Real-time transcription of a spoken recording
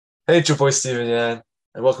Hey, it's your boy Steven Yan,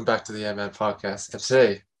 and welcome back to the Yan Man podcast. And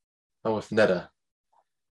today, I'm with Netta.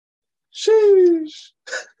 Sheesh!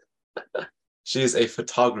 She is a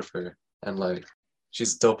photographer, and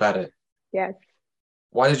she's dope at it. Yes.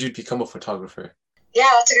 Why did you become a photographer? Yeah,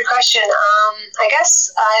 that's a good question. I guess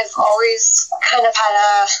I've always kind of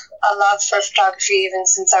had a love for photography even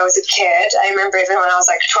since I was a kid. I remember even when I was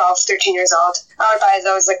like 12, 13 years old, I would buy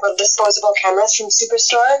those little disposable cameras from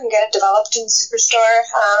Superstore and get it developed in Superstore.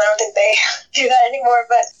 I don't think they do that anymore,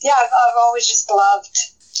 but yeah, I've always just loved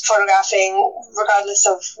photographing regardless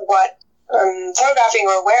of what photographing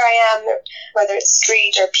or where I am, whether it's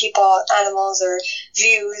street or people, animals or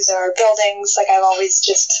views or buildings. I've always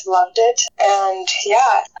just loved it. And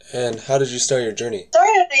yeah. And how did you start your journey?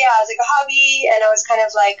 Started, as a hobby, and I was kind of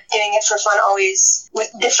doing it for fun always with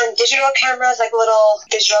different digital cameras, little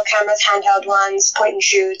digital cameras, handheld ones, point and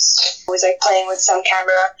shoots. I was playing with some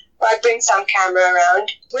camera. I'd bring some camera around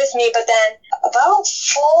with me, but then about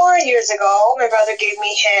 4 years ago, my brother gave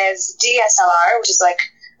me his DSLR, which is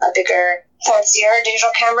a bigger, fancier digital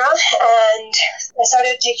camera, and I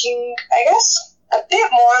started taking, I guess, a bit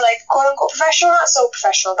more quote-unquote professional, not so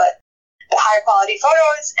professional, but higher quality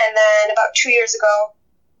photos. And then about 2 years ago,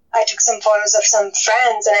 I took some photos of some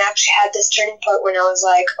friends, and I actually had this turning point when I was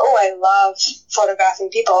like, oh, I love photographing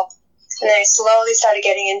people. And then I slowly started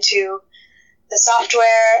getting into the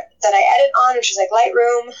software that I edit on, which is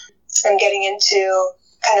Lightroom. I'm getting into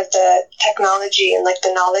kind of the technology and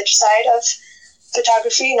the knowledge side of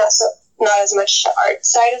photography, not as much the art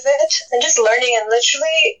side of it, and just learning. And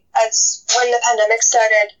literally, as when the pandemic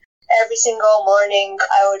started, every single morning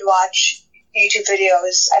I would watch YouTube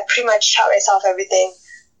videos. I pretty much taught myself everything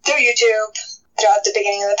through YouTube throughout the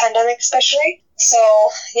beginning of the pandemic, especially. So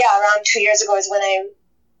yeah, around 2 years ago is when I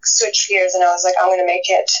switched gears, and I was like, I'm going to make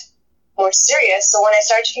it more serious. So when I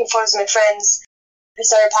started taking photos of my friends, I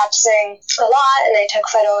started practicing a lot, and I took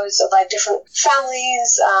photos of different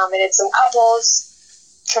families. I did some couples,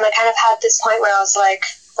 and I kind of had this point where I was like,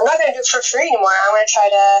 I'm not going to do it for free anymore. I'm going to try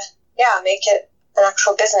to, make it an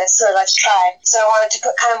actual business, or let's try. So I wanted to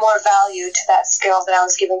put kind of more value to that skill that I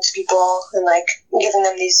was giving to people, and giving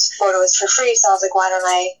them these photos for free. So I was like, why don't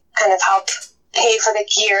I kind of help pay for the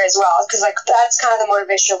gear as well? Because that's kind of the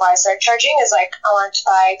motivation of why I started charging, is I wanted to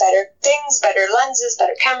buy better things, better lenses,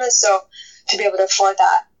 better cameras. So to be able to afford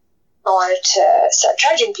that, I wanted to start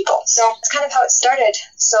charging people. So it's kind of how it started.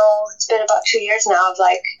 So it's been about 2 years now of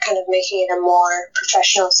kind of making it a more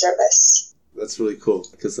professional service. That's really cool,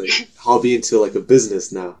 because hobby into a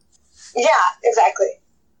business now. Yeah, exactly.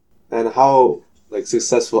 And how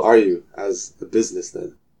successful are you as a business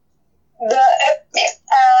then?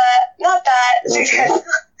 Not that. Okay.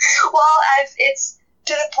 Well, it's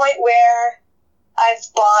to the point where I've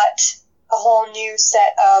bought a whole new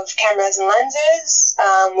set of cameras and lenses,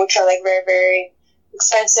 which are very, very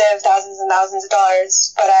expensive, thousands and thousands of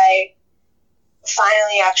dollars. But I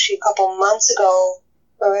finally, actually a couple months ago,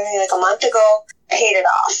 or maybe a month ago, paid it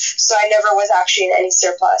off. So I never was actually in any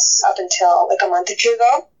surplus up until a month or two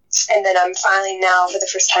ago. And then I'm finally now, for the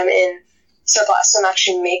first time, in surplus. So I'm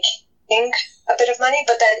actually making a bit of money.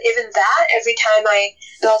 But then even that, every time I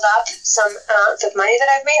build up some amount of money that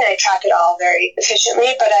I've made, I track it all very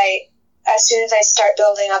efficiently. But as soon as I start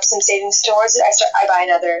building up some savings towards it, I buy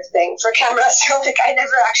another thing for camera. So I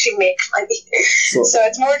never actually make money. So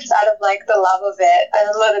it's more just out of the love of it,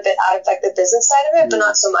 and a little bit out of the business side of it, but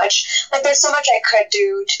not so much. There's so much I could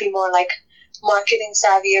do to be more marketing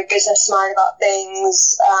savvy or business smart about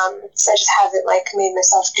things. I just haven't made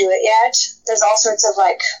myself do it yet. There's all sorts of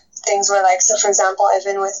things where so for example,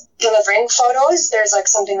 even with delivering photos, there's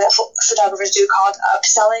something that photographers do called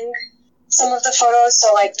upselling some of the photos. So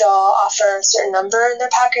they'll offer a certain number in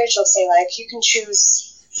their package. They'll say you can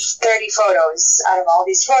choose 30 photos out of all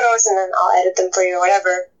these photos, and then I'll edit them for you or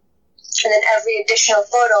whatever. And then every additional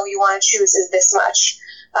photo you want to choose is this much.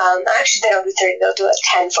 Actually, they don't do 30, they'll do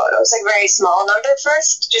 10 photos, very small number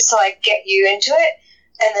first, just to get you into it,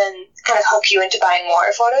 and then kind of hook you into buying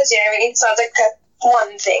more photos, you know what I mean? So it's that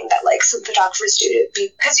one thing that some photographers do,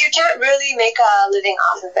 because you can't really make a living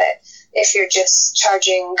off of it if you're just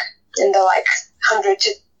charging in the 100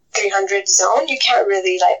 to 300 zone. You can't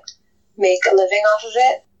really make a living off of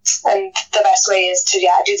it. And the best way is to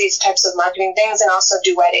do these types of marketing things, and also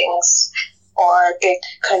do weddings or big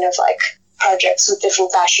kind of projects with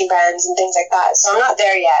different fashion brands and things like that. So I'm not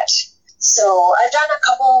there yet. So I've done a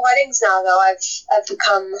couple weddings now, though. I've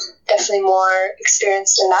become definitely more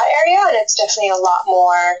experienced in that area, and it's definitely a lot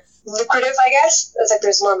more lucrative, I guess. It's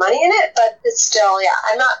there's more money in it, but it's still,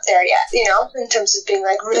 I'm not there yet, in terms of being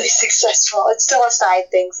really successful. It's still a side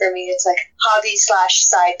thing for me. It's hobby /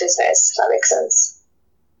 side business, if that makes sense.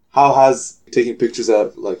 How has taking pictures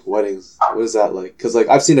at like weddings, what is that like? Because like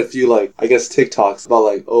I've seen a few like I guess TikToks about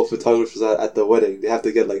like, oh, photographers at the wedding, they have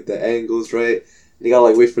to get like the angles right, and you gotta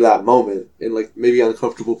like wait for that moment in like maybe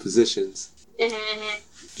uncomfortable positions.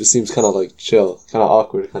 Just seems kind of like chill, kind of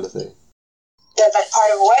awkward kind of thing. That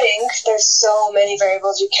part of a wedding, there's so many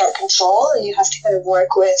variables you can't control, and you have to kind of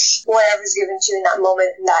work with whatever's given to you in that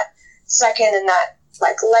moment, in that second, in that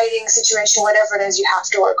like lighting situation, whatever it is, you have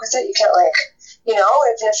to work with it. You can't like, you know,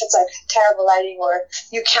 even if it's like terrible lighting or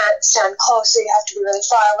you can't stand close, so you have to be really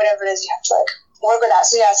far, whatever it is, you have to like work with that.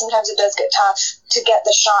 So yeah, sometimes it does get tough to get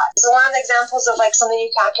the shot. So one of the examples of like something you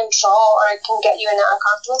can't control or it can get you in an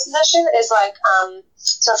uncomfortable position is like,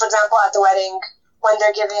 so for example, at the wedding, when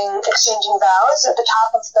they're exchanging vows at the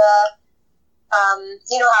top of the,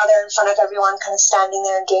 you know how they're in front of everyone kind of standing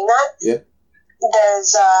there and doing that? Yeah.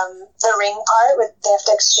 There's the ring part where they have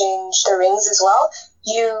to exchange the rings as well.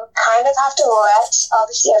 You kind of have to let,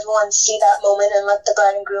 obviously, everyone see that moment and let the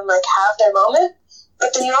bride and groom like have their moment.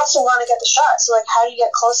 But then you also want to get the shot. So like, how do you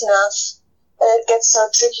get close enough? And it gets so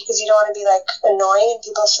tricky because you don't want to be like annoying in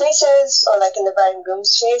people's faces or like in the bride and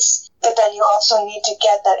groom's face. But then you also need to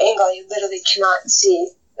get that angle. You literally cannot see,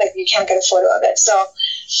 like you can't get a photo of it. So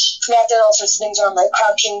we have done all sorts of things where I'm like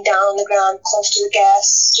crouching down on the ground close to the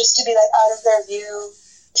guests just to be like out of their view.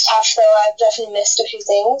 It's tough though. I've definitely missed a few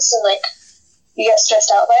things and like you get stressed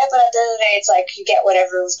out by it. But at the end of the day, it's like you get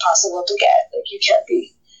whatever was possible to get. Like you can't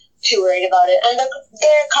be too worried about it. And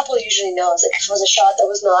their couple usually knows like if it was a shot that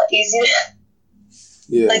was not easy,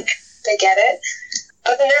 like they get it.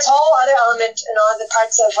 But then there's a whole other element in all the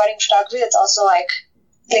parts of wedding photography that's also like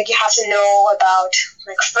you have to know about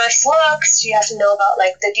like first looks, you have to know about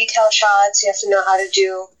like the detail shots, you have to know how to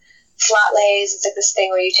do flat lays. It's like this thing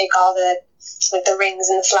where you take all the like the rings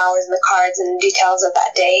and the flowers and the cards and details of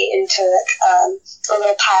that day into like a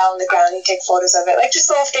little pile on the ground and you take photos of it. Like just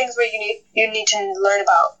little things where you need to learn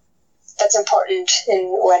about. That's important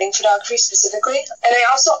in wedding photography specifically. And I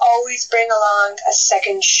also always bring along a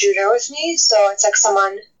second shooter with me. So it's like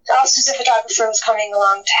someone else who's a photographer who's coming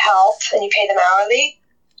along to help and you pay them hourly.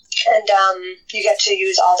 And you get to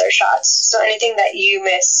use all their shots. So anything that you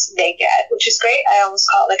miss, they get, which is great. I almost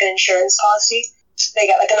call it like an insurance policy. They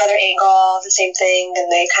get like another angle of the same thing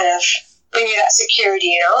and they kind of bring you that security,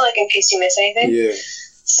 you know, like in case you miss anything. Yeah.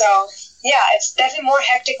 So yeah, it's definitely more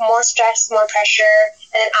hectic, more stress, more pressure,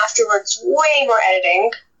 and then afterwards, way more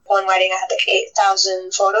editing. One wedding, I had like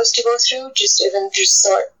 8,000 photos to go through. Just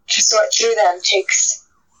sort through them takes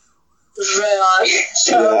really long.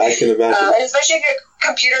 So, yeah, I can imagine. and especially if your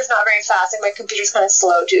computer's not very fast. Like my computer's kind of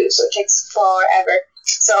slow too, so it takes forever.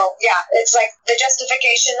 So yeah, it's like the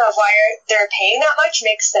justification of why they're paying that much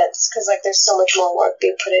makes sense because like there's so much more work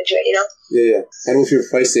being put into it, you know? Yeah. And with your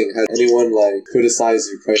pricing, has anyone like criticized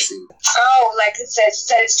your pricing? Oh, like said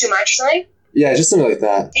it's too much or something? Yeah, just something like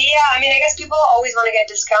that. Yeah, I mean, I guess people always want to get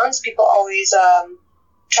discounts. People always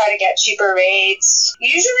try to get cheaper rates.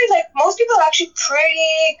 Usually, like, most people are actually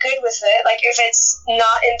pretty good with it. Like, if it's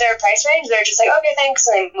not in their price range, they're just like, okay, thanks,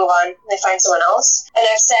 and they move on. And they find someone else. And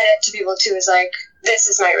I've said it to people, too, is like, this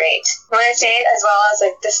is my rate. When I say it as well as,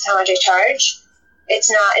 like, this is how much I charge, it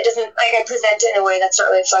doesn't, like, I present it in a way that's not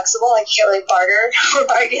really flexible. Like, you can't really barter or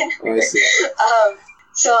bargain. Oh, I see.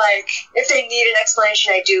 So, like, if they need an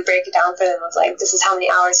explanation, I do break it down for them of, like, this is how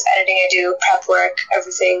many hours of editing I do, prep work,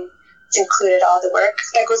 everything. It's included all the work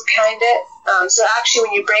that goes behind it. So actually,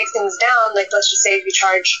 when you break things down, like, let's just say if you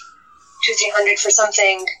charge $200-300 for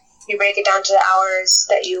something, you break it down to the hours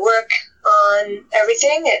that you work on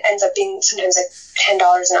everything, it ends up being sometimes, like, $10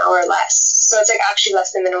 an hour or less. So it's, like, actually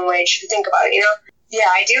less than minimum wage if you think about it, you know?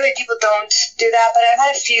 Yeah, ideally people don't do that, but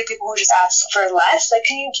I've had a few people who just ask for less. Like,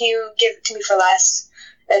 can you give it to me for less?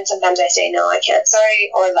 And sometimes I say, no, I can't,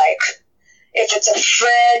 sorry. Or, like, if it's a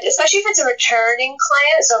friend, especially if it's a returning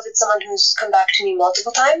client, so if it's someone who's come back to me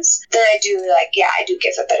multiple times, then I do, like, yeah, I do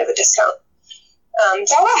give a bit of a discount.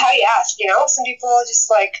 It's all about how you ask, you know? Some people just,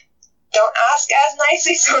 like, don't ask as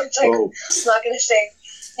nicely, so it's like, I'm not going to say,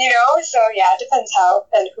 you know? So, yeah, it depends how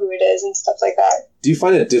and who it is and stuff like that. Do you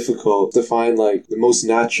find it difficult to find, like, the most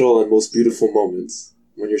natural and most beautiful moments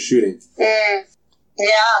when you're shooting?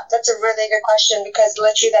 Yeah, that's a really good question because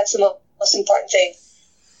literally that's the most important thing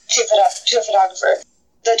to a photographer.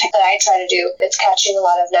 The type that I try to do, it's catching a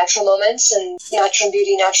lot of natural moments and natural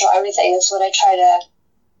beauty, natural everything is what I try to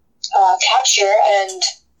capture. And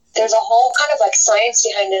there's a whole kind of like science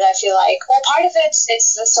behind it, I feel like. Well, part of it's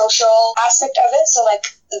the social aspect of it. So like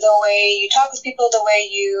the way you talk with people, the way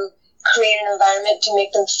you create an environment to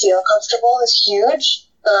make them feel comfortable is huge.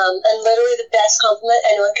 And literally the best compliment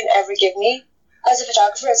anyone can ever give me as a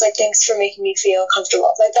photographer, it's like, thanks for making me feel comfortable.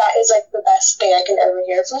 Like, that is like the best thing I can ever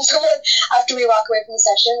hear from someone after we walk away from the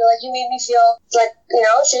session. They're like, you made me feel like, you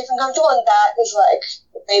know, safe and comfortable, and that is like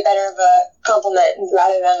way better of a compliment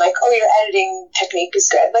rather than like, oh, your editing technique is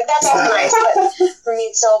good. Like, that's all nice, but for me,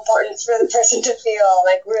 it's so important for the person to feel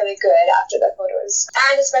like really good after the photos,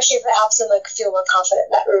 and especially if it helps them like feel more confident.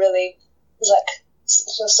 That really is like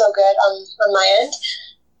feels so good on my end.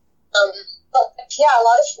 But yeah, a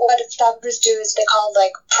lot of what photographers do is they call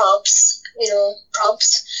like prompts.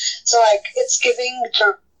 So like it's giving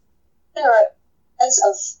as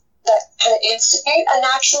of that kind of instigate a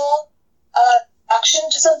natural action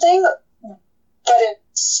to something, but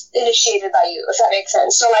it's initiated by you, if that makes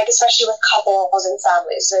sense. So like especially with couples and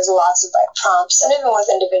families, there's lots of like prompts, and even with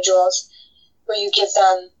individuals, where you give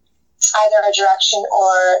them either a direction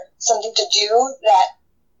or something to do that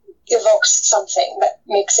evokes something that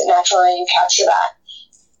makes it natural, and you capture that.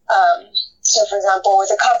 So for example,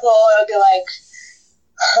 with a couple, it'll be like,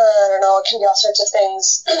 I don't know, it can be all sorts of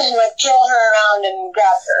things, like troll her around and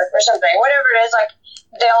grab her or something, whatever it is. Like,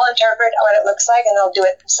 they all interpret what it looks like, and they'll do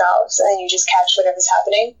it themselves, and then you just catch whatever's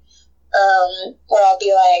happening. Or I'll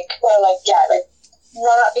be like, run up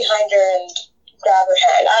behind her and grab her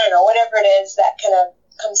hand. I don't know, whatever it is that kind of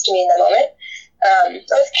comes to me in the moment.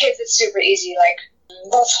 With kids, it's super easy. Like,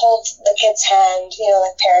 both hold the kid's hand,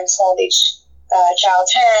 like parents hold each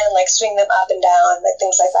child's hand, like swing them up and down, like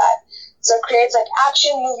things like that. So it creates like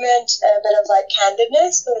action, movement, and a bit of like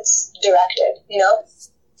candidness, but it's directed,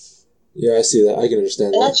 Yeah, I see that. I can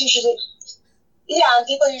understand and that. that's usually, and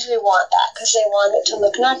people usually want that because they want it to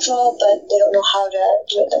look natural, but they don't know how to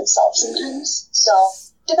do it themselves sometimes. So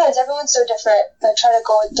depends. Everyone's so different. I try to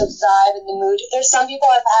go with the vibe and the mood. There's some people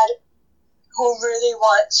I've had who really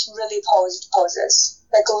want really posed poses,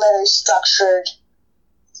 like literally structured,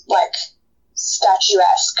 like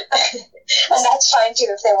statuesque. And that's fine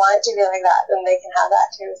too. If they want it to be like that, then they can have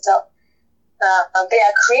that too. So, but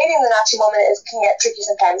yeah, creating the natural moment can get tricky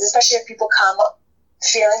sometimes, especially if people come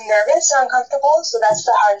feeling nervous or uncomfortable. So that's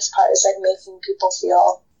the hardest part, is like making people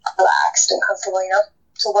feel relaxed and comfortable,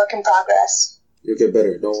 So work in progress. You'll get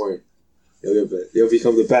better. Don't worry. You'll get better. You'll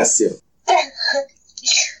become the best, yo.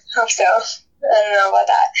 Hope so. I don't know about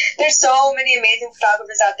that. There's so many amazing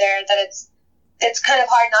photographers out there that it's kind of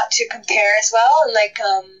hard not to compare as well. And like,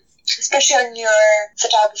 especially on your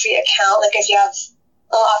photography account, like if you have,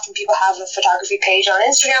 often people have a photography page on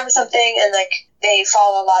Instagram or something, and like they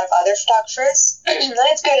follow a lot of other photographers. And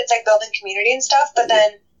it's good. It's like building community and stuff. But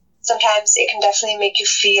then sometimes it can definitely make you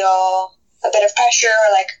feel a bit of pressure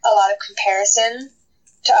or like a lot of comparison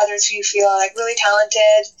to others who you feel are like really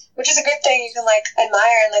talented, which is a good thing. You can like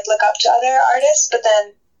admire and like look up to other artists, but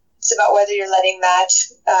then it's about whether you're letting that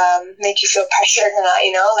make you feel pressured or not,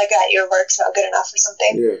 like that your work's not good enough or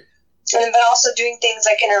something. Yeah. And but also doing things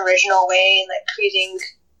like in an original way and like creating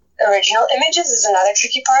original images is another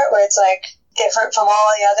tricky part, where it's like different from all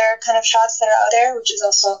the other kind of shots that are out there, which is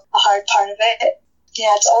also a hard part of it.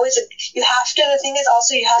 Yeah, it's always the thing is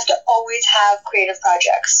also you have to always have creative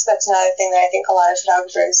projects. That's another thing that I think a lot of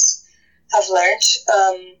photographers have learned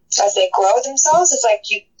as they grow themselves. It's like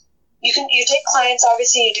you take clients,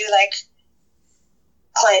 obviously you do like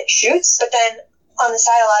client shoots, but then on the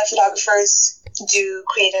side, a lot of photographers do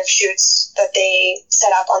creative shoots that they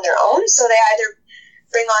set up on their own. So they either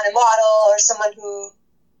bring on a model or someone who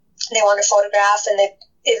they want to photograph, and they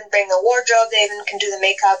even bring a wardrobe, they even can do the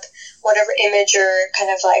makeup, whatever image or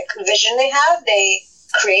kind of like vision they have, they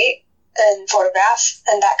create and photograph,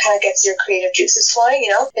 and that kind of gets your creative juices flowing,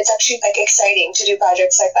 It's actually like exciting to do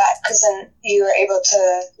projects like that, because then you are able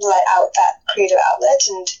to let out that creative outlet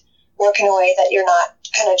and work in a way that you're not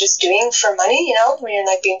kind of just doing for money, when you're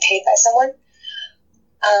like being paid by someone.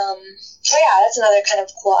 So yeah, that's another kind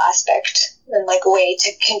of cool aspect and like way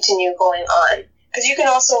to continue going on, because you can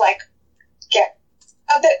also like get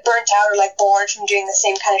a bit burnt out or like bored from doing the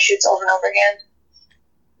same kind of shoots over and over again.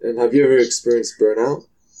 And have you ever experienced burnout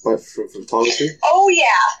from photography? Oh yeah,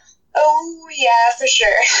 for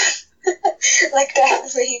sure. Like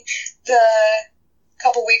definitely the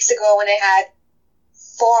couple weeks ago when I had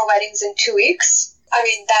 4 weddings in 2 weeks. I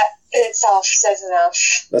mean, that in itself says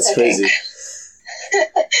enough. That's crazy.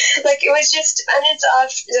 Like it was just, and it's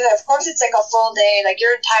of course it's like a full day, like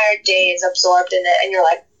your entire day is absorbed in it, and you're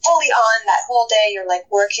like fully on that whole day. You're like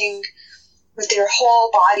working with your whole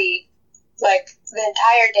body like the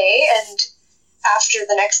entire day, and after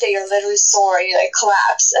the next day you're literally sore, you like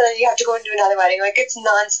collapse, and then you have to go and do another wedding. Like it's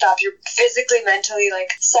nonstop. You're physically, mentally,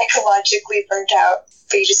 like psychologically burnt out,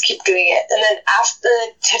 but you just keep doing it. And then after,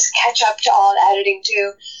 to catch up to all the editing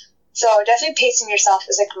too. So definitely pacing yourself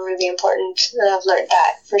is like really important, and I've learned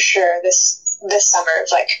that for sure this this summer of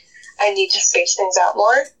like, I need to space things out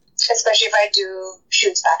more, especially if I do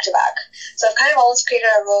shoots back to back. So I've kind of almost created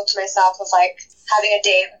a rule to myself of like having a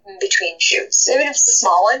day in between shoots, even if it's a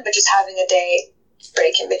small one, but just having a day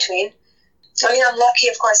break in between. I mean, I'm lucky,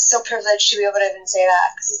 of course, so privileged to be able to even say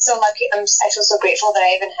that, because it's so lucky. I feel so grateful that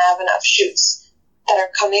I even have enough shoots that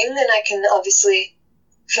are coming, and I can obviously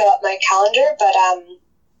fill up my calendar, but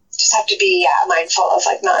just have to be mindful of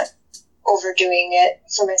like not overdoing it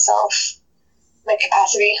for myself, my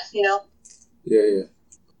capacity, you know? Yeah.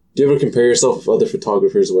 Do you ever compare yourself with other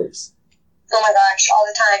photographers' works? Oh my gosh, all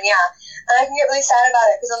the time, yeah. And I can get really sad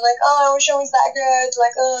about it, because I'm like, oh, I wish I was that good,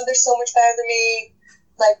 like, oh, they're so much better than me.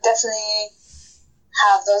 Like, definitely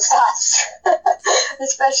have those thoughts.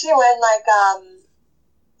 Especially when, like,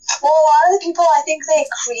 well, a lot of the people, I think they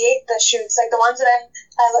create the shoots, like the ones that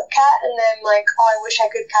I look at, and then like, oh, I wish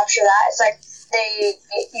I could capture that. It's like they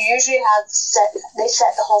usually set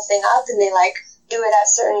the whole thing up, and they like do it at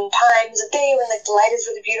certain times of day when like the light is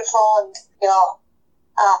really beautiful, and you know,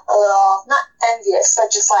 a little not envious,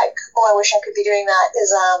 but just like, oh, I wish I could be doing that.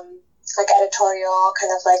 Is like editorial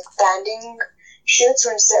kind of like branding shoots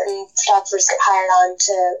when certain photographers get hired on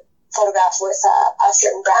to photograph with a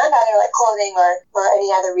certain brand, either like clothing or any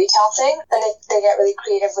other retail thing, and they get really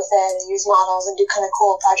creative with it and use models and do kind of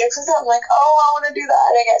cool projects with it. I'm like, oh, I want to do that,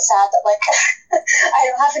 and I get sad that like I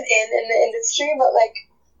don't have an in the industry, but like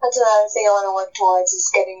that's another thing I want to work towards, is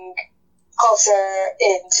getting closer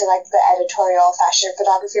into like the editorial fashion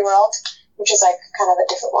photography world, which is like kind of a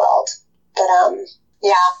different world. But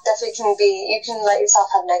yeah, definitely you can let yourself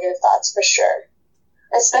have negative thoughts for sure,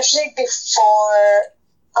 especially before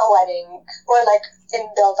a wedding, or like in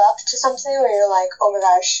build up to something where you're like, oh my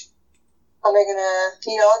gosh, am I gonna,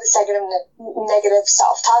 you know, this negative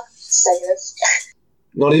self-talk. It's negative.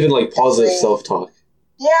 Not even like positive self-talk.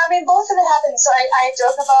 Yeah, I mean, both of it happens. So I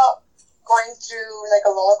joke about going through like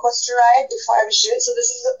a roller coaster ride before every shoot. So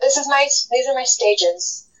these are my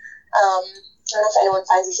stages. I don't know if anyone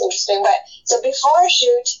finds this interesting, but so before a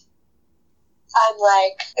shoot, I'm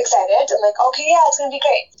like excited. I'm like, okay, yeah, it's gonna be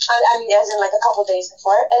great. I mean, as in like a couple days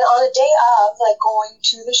before. And on the day of, like going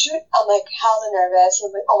to the shoot, I'm like hella nervous.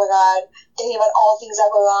 I'm like, oh my god, thinking about all the things that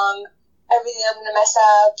go wrong, everything I'm gonna mess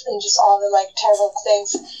up, and just all the like terrible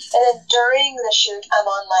things. And then during the shoot, I'm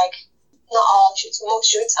on like, not all shoots, most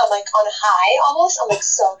shoots, I'm like on a high almost. I'm like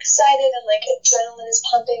so excited, and like adrenaline is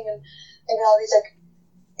pumping, and I get all these like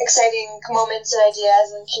exciting moments and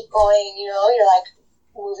ideas, and keep going. You know, you're like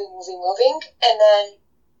moving, and then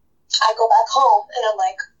I go back home, and I'm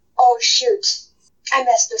like, oh shoot, I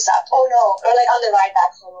messed this up. Oh no. Or like on the ride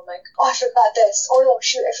back home, I'm like, oh, I forgot this. Oh no,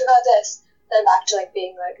 shoot, I forgot this. Then back to like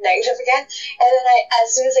being like negative again. And then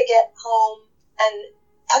as soon as I get home and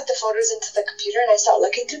put the photos into the computer and I start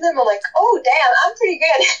looking through them, I'm like, oh damn, I'm pretty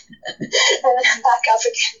good. And then I'm back up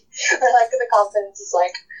again. Or like the confidence is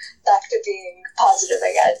like back to being positive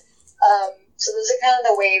again. So those are kind of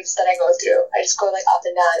the waves that I go through. I just go like up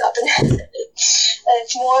and down. And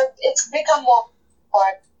it's become more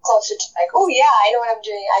closer to like, oh yeah, I know what I'm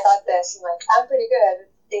doing. I got this. And like, I'm pretty good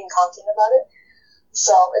at being confident about it.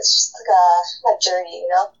 So it's just like a journey, you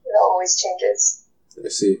know? It always changes. I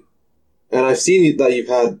see. And I've seen that you've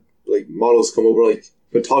had like models come over, like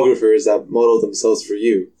photographers that model themselves for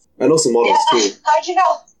you. I know some models too. How'd you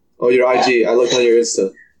know? Oh, your IG. I looked on your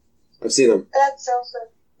Insta. I've seen them. That's so fun.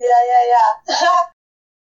 Yeah.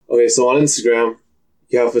 Okay, so on Instagram,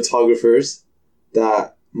 you have photographers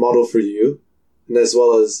that model for you, and as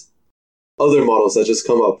well as other models that just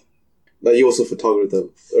come up, that you also photograph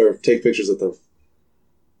them, or take pictures of them.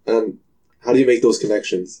 And how do you make those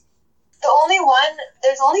connections?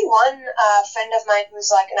 There's only one friend of mine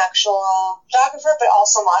who's like an actual photographer, but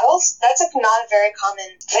also models. That's like not a very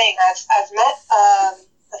common thing. I've met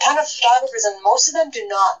a ton of photographers, and most of them do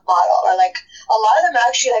not model, or like a lot of them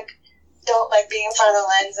actually like don't like being in front of the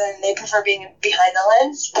lens, and they prefer being behind the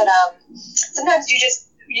lens. But sometimes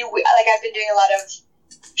like I've been doing a lot of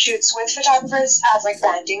shoots with photographers as like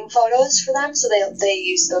branding photos for them, so they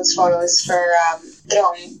use those photos for their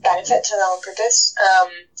own benefit, to their own purpose,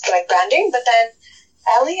 for like branding. But then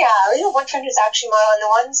I only have one friend who's actually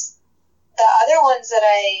modeling. The other ones that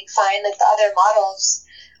I find, like the other models,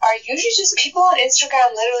 are usually just people on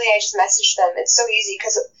Instagram. Literally, I just message them. It's so easy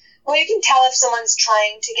because, well, you can tell if someone's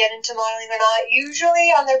trying to get into modeling or not. Usually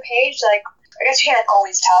on their page, like, I guess you can't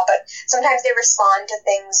always tell, but sometimes they respond to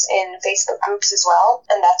things in Facebook groups as well,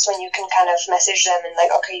 and that's when you can kind of message them and like,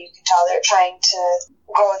 okay, you can tell they're trying to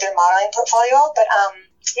grow their modeling portfolio. But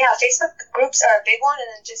yeah, Facebook groups are a big one, and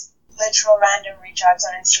then just literal random reach outs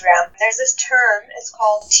on Instagram. There's this term, it's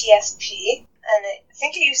called TFP, and I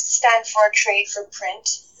think it used to stand for Trade for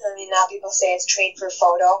Print. I mean, now people say it's trade for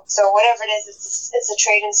photo. So whatever it is, it's a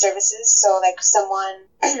trade in services. So like someone,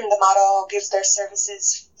 the model gives their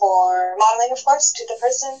services for modeling, of course, to the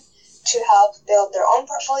person to help build their own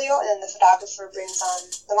portfolio, and then the photographer brings on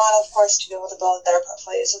the model, of course, to be able to build their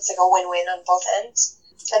portfolio. So it's like a win-win on both ends,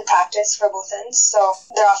 and practice for both ends. So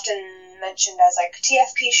they're often mentioned as like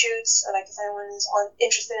TFP shoots, or like if anyone is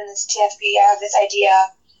interested in this TFP, I have this idea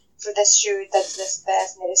for this shoot that's this,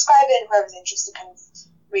 and they describe it, and whoever's interested kind of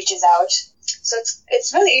reaches out. So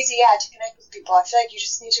it's really easy, to connect with people. I feel like you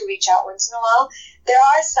just need to reach out once in a while. There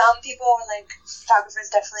are some people, like photographers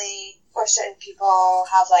definitely, or certain people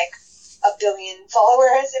have like 1 billion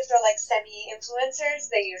followers. If they're like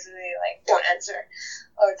semi-influencers, they usually like don't answer,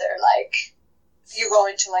 or they're like, you go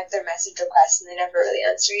into like their message requests and they never really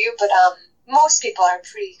answer you. But most people are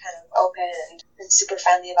pretty kind of open and super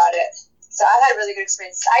friendly about it. So I've had really good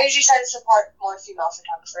experiences. I usually try to support more female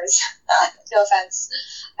photographers. No offense.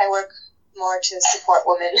 I work more to support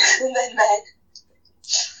women than men.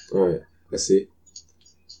 Alright, I see.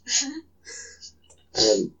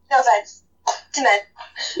 No offense to men.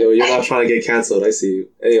 Yo, you're not trying to get cancelled, I see you.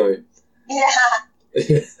 Anyway. Yeah.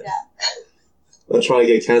 I'm trying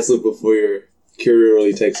to get cancelled before your career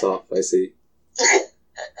really takes off, I see.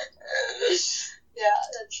 Yeah,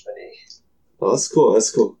 that's funny. Oh,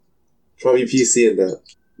 that's cool. Try to be PC in that.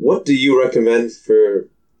 What do you recommend for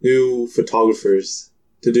new photographers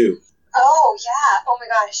to do? Oh, yeah. Oh my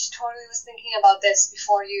gosh. Totally was thinking about this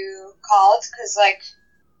before you called, because, like,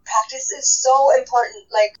 practice is so important.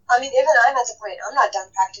 Like, I mean, even I'm at the point, I'm not done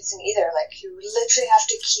practicing either. Like, you literally have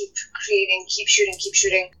to keep creating, keep shooting.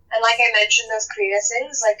 And like I mentioned, those creative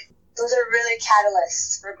things, like, those are really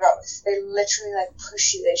catalysts for growth. They literally, like,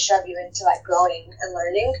 push you, they shove you into, like, growing and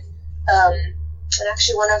learning. And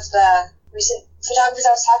actually, one of the recent photographers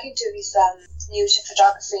I was talking to, he's new to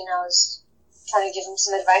photography, and I was trying to give him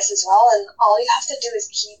some advice as well. And all you have to do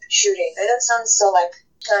is keep shooting. I know it sounds so, like,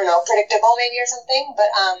 I don't know, predictable maybe or something,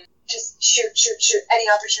 but just shoot.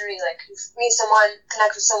 Any opportunity, like, meet someone,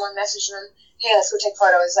 connect with someone, message them, hey, let's go take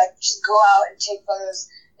photos. Like, just go out and take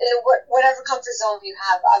photos in whatever comfort zone you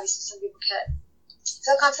have. Obviously, some people can't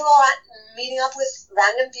feel comfortable meeting up with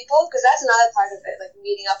random people, because that's another part of it. Like,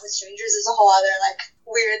 meeting up with strangers is a whole other, like,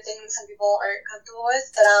 weird thing some people aren't comfortable with.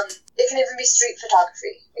 But it can even be street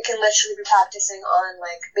photography. It can literally be practicing on,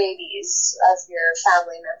 like, babies of your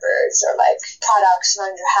family members, or like products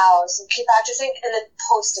around your house, and keep practicing. And then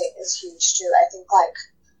posting is huge too. I think, like,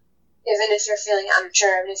 even if you're feeling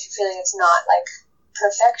amateur, even if you're feeling it's not like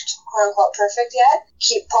perfect, quote unquote perfect yet,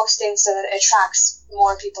 keep posting so that it attracts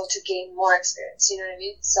more people to gain more experience. You know what I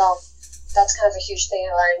mean? So that's kind of a huge thing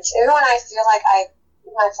I learned. Even when I feel like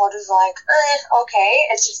my photos are like, okay,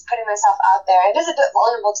 it's just putting myself out there. It is a bit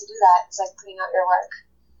vulnerable to do that. It's like putting out your work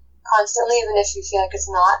constantly, even if you feel like it's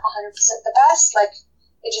not 100% the best. Like,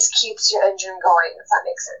 it just keeps your engine going, if that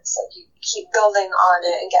makes sense. Like, you keep building on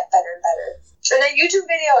it and get better and better. And then YouTube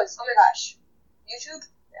videos, oh my gosh, YouTube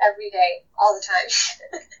every day, all the time.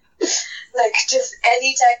 Like, just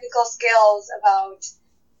any technical skills about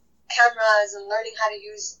cameras and learning how to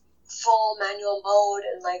use full manual mode,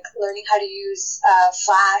 and like learning how to use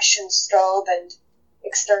flash and strobe and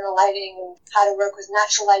external lighting, and how to work with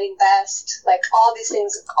natural lighting best. Like, all these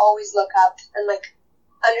things always look up, and like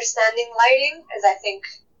understanding lighting is, I think,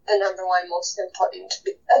 the number one most important.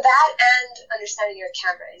 That and understanding your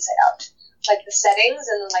camera inside out, like the settings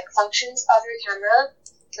and the like functions of your camera,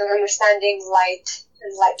 and understanding light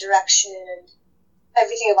and light direction and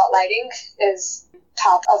everything about lighting is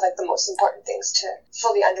top of like the most important things to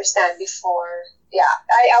fully understand before.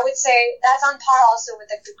 I would say that's on par also with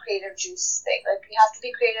like the creative juice thing. Like, you have to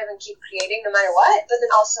be creative and keep creating no matter what, but then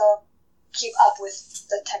also keep up with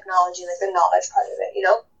the technology, like the knowledge part of it, you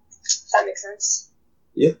know? If that makes sense.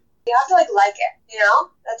 Yeah. You have to like it, you know?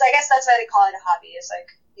 I guess that's why they call it a hobby. It's like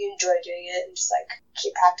you enjoy doing it and just like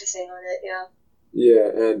keep practicing on it, you know? Yeah,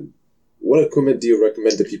 and what equipment do you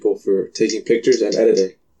recommend to people for taking pictures and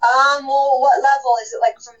editing? Well, what level? Is it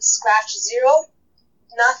like from scratch, zero,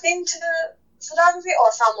 nothing to photography,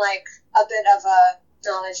 or from like a bit of a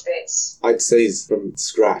knowledge base? I'd say it's from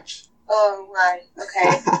scratch. Oh, right. Okay.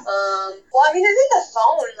 Well, I mean, I think the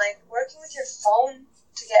phone, like working with your phone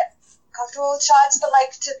to get comfortable with shots, but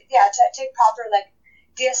like to take proper like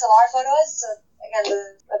DSLR photos. So again,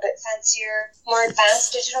 a bit fancier, more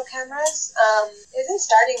advanced digital cameras. Even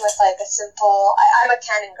starting with like a simple. I'm a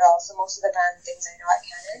Canon girl, so most of the brand things I know are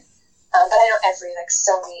Canon. But I know every like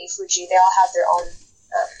Sony, Fuji, they all have their own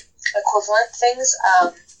equivalent things.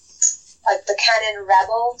 Like the Canon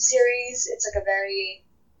Rebel series, it's like a very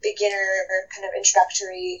beginner kind of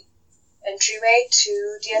introductory entryway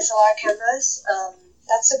to DSLR cameras.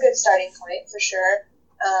 that's a good starting point for sure.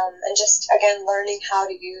 And just, again, learning how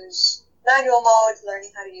to use manual mode,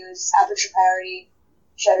 learning how to use aperture priority,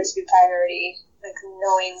 shutter speed priority, like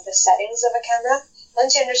knowing the settings of a camera.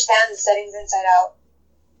 Once you understand the settings inside out,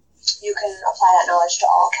 you can apply that knowledge to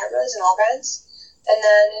all cameras and all brands. And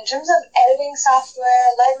then in terms of editing software,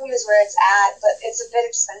 Lightroom is where it's at, but it's a bit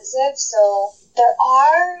expensive. So there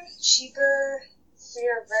are cheaper,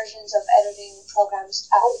 freer versions of editing programs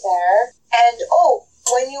out there. And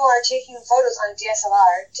when you are taking photos on a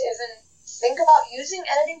DSLR, to even think about using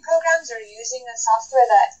editing programs or using a software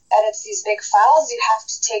that edits these big files, you have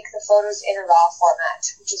to take the photos in a RAW format,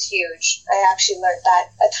 which is huge. I actually learned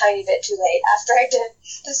that a tiny bit too late. After I did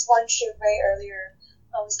this one shoot way earlier,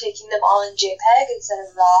 I was taking them all in JPEG instead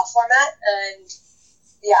of RAW format, and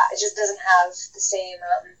yeah, it just doesn't have the same,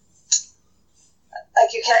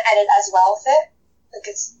 like you can't edit as well with it. Like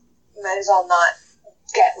you might as well not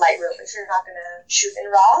get Lightroom if you're not going to shoot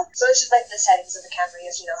in RAW. So it's just like the settings of the camera.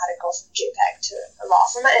 You have to know how to go from JPEG to a RAW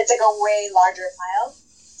format. It's like a way larger file.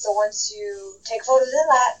 So once you take photos in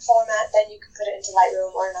that format, then you can put it into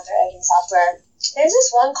Lightroom or another editing software. There's this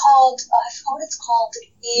one called, I forgot what it's called,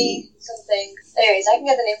 E something. Anyways, I can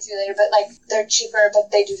get the name for you later, but like they're cheaper, but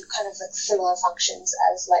they do kind of like similar functions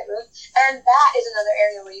as Lightroom. And that is another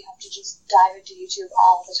area where you have to just dive into YouTube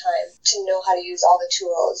all the time to know how to use all the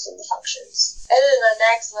tools and the functions. And then the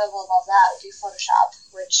next level above that would be Photoshop,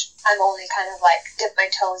 which I'm only kind of like dip my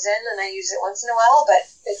toes in and I use it once in a while, but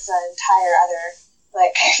it's an entire other,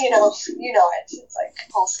 like, you know it. It's like a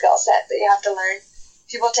whole skill set that you have to learn.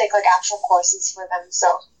 People take like actual courses for them, so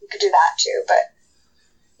you could do that too. But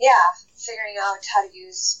yeah, figuring out how to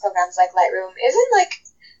use programs like Lightroom. Even like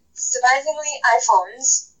surprisingly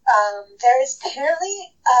iPhones, there is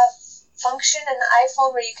apparently a function in the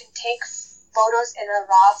iPhone where you can take photos in a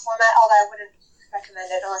RAW format, although I wouldn't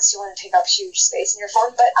recommend it unless you want to take up huge space in your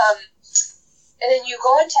phone. But and then you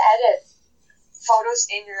go in to edit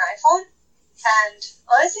photos in your iPhone, and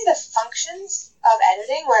honestly the functions of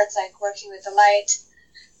editing, where it's like working with the light,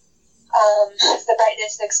 the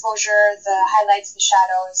brightness, the exposure, the highlights, the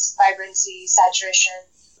shadows, vibrancy, saturation,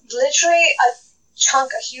 literally a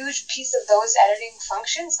huge piece of those editing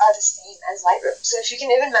functions are the same as Lightroom. So if you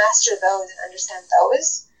can even master those and understand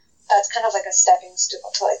those, that's kind of like a stepping stool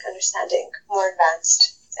to like understanding more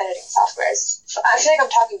advanced editing softwares. I feel like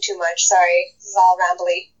I'm talking too much. Sorry, this is all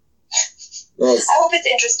rambly. No, I hope it's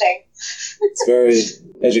interesting. it's very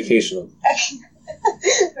educational.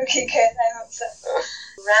 Okay, good. I hope so.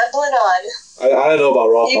 Rambling on. I don't know about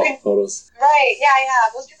raw You can- photos. Right? Yeah.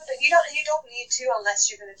 Most people don't. You don't need to unless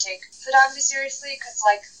you're going to take photography seriously, because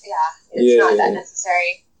like it's not that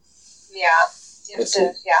necessary. Yeah. You have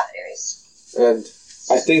to. Yeah. Anyways. And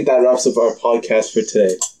I think that wraps up our podcast for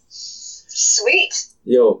today. Sweet.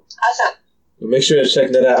 Yo, Awesome. make sure to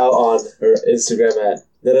check Neda out on her Instagram at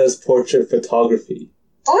Neda's Portrait Photography,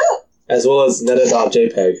 Woo! as well as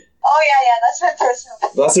Neda.jpg. Oh yeah. That's my personal.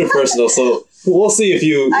 That's her personal, so we'll see if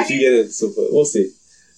you get it. So we'll see.